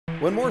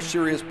When more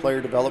serious player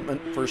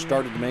development first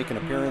started to make an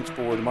appearance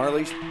for the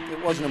Marlies,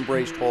 it wasn't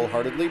embraced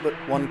wholeheartedly, but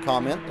one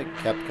comment that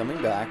kept coming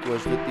back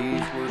was that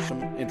these were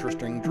some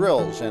interesting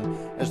drills, and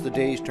as the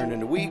days turned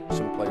into weeks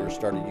and players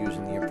started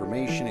using the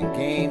information in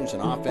games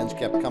and offense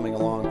kept coming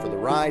along for the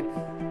ride,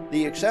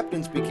 the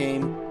acceptance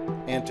became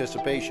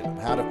anticipation of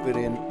how to fit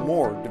in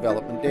more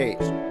development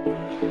days.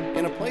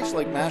 In a place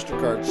like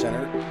MasterCard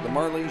Center, the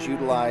Marlies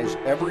utilize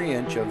every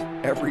inch of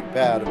every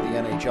pad of the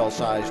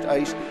NHL-sized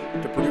ice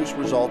to produce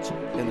results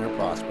in their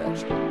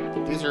prospects.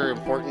 These are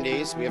important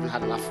days. We haven't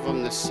had enough of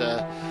them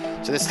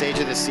to this stage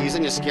of the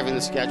season, just given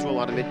the schedule. A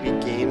lot of midweek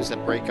games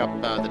that break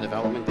up the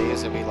development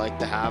days that we like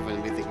to have,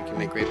 and we think we can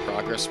make great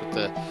progress with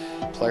the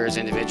players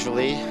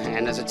individually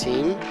and as a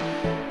team.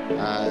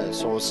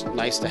 So it's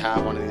nice to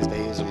have one of these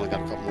days, and we've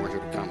got a couple more here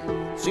to come.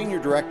 Senior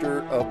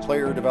Director of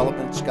Player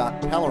Development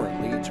Scott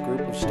Pellerin leads a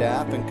group of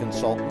staff and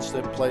consultants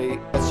that play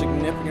a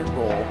significant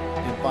role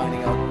in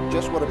finding out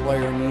just what a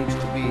player needs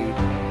to be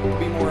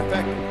more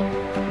effective.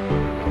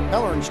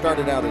 Pellerin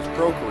started out his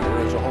pro career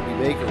as a Hobey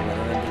Baker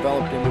winner and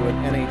developed into an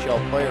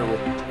NHL player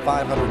with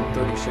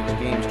 536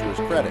 games to his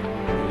credit.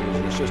 He was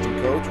an assistant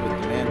coach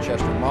with the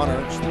Manchester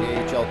Monarchs,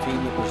 the AHL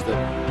team that was the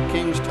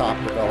Kings' top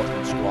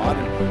development squad,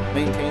 and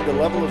maintained a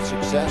level of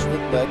success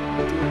that led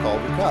to a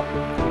Calder Cup.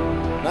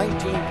 19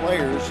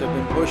 players have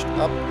been pushed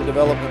up the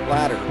development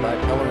ladder by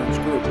Pellerin's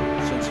group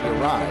since he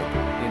arrived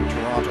in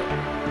Toronto.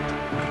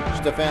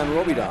 Stefan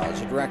Robida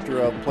is the director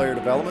of player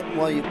development.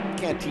 While you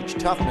can't teach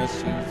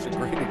toughness, he's a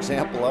great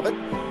example of it.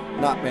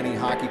 Not many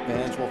hockey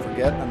fans will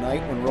forget a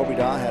night when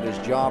Robida had his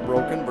jaw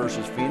broken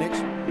versus Phoenix,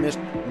 missed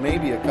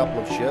maybe a couple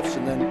of shifts,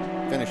 and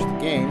then finished the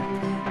game.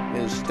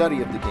 His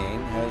study of the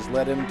game has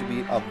led him to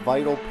be a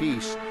vital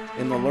piece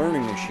in the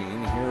learning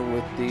machine here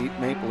with the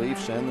Maple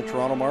Leafs and the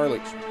Toronto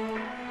Marlies.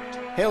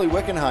 Haley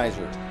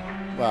Wickenheiser,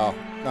 well,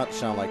 not to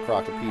sound like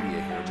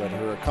Crockopedia here, but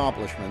her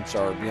accomplishments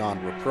are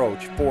beyond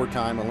reproach.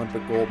 Four-time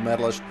Olympic gold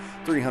medalist,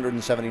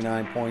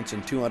 379 points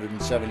in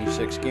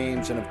 276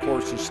 games, and of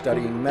course is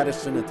studying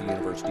medicine at the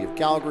University of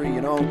Calgary,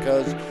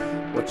 because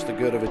what's the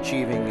good of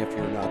achieving if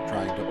you're not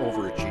trying to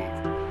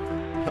overachieve?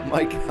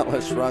 Mike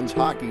Ellis runs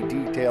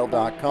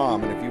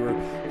HockeyDetail.com, and if you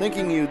were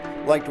thinking you'd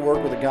like to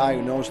work with a guy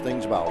who knows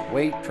things about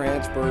weight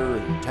transfer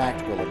and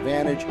tactical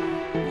advantage,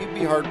 you'd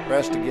be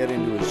hard-pressed to get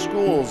into his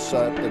schools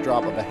at the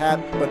drop of a hat,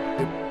 but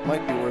it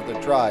might be worth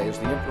a try, as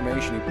the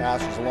information he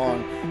passes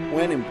along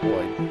when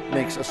employed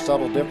makes a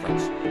subtle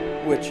difference,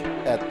 which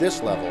at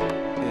this level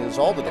is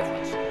all the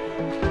difference.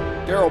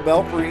 Daryl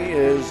Belfry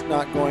is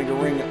not going to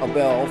ring a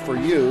bell for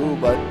you,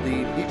 but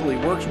the people he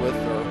works with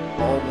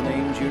are all the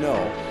names you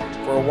know.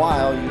 For a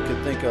while, you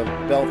could think of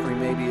Belfry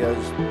maybe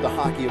as the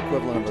hockey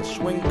equivalent of a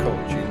swing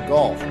coach in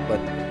golf,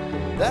 but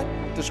that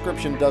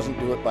description doesn't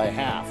do it by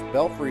half.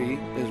 Belfry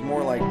is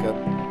more like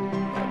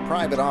a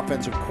private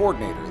offensive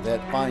coordinator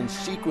that finds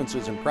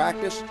sequences in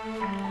practice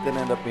that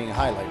end up being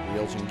highlight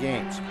reels in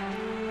games.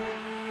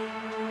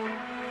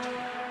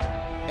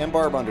 And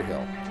Barb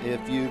Underhill.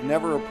 If you've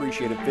never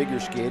appreciated figure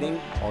skating,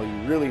 all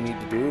you really need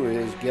to do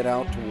is get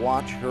out to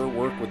watch her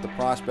work with the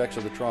prospects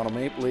of the Toronto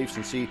Maple Leafs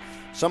and see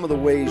some of the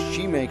ways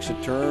she makes a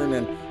turn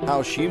and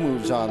how she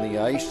moves on the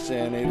ice,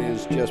 and it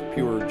is just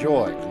pure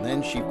joy. And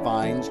then she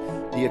finds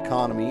the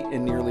economy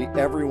in nearly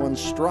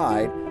everyone's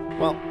stride.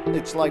 Well,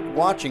 it's like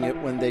watching it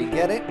when they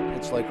get it.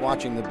 It's like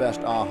watching the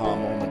best aha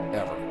moment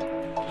ever.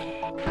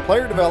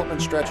 Player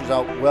development stretches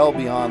out well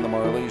beyond the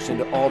Marlies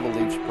into all the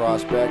Leafs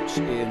prospects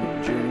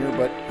in junior,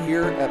 but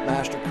here at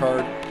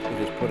MasterCard,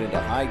 it is put into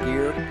high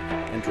gear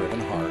and driven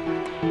hard.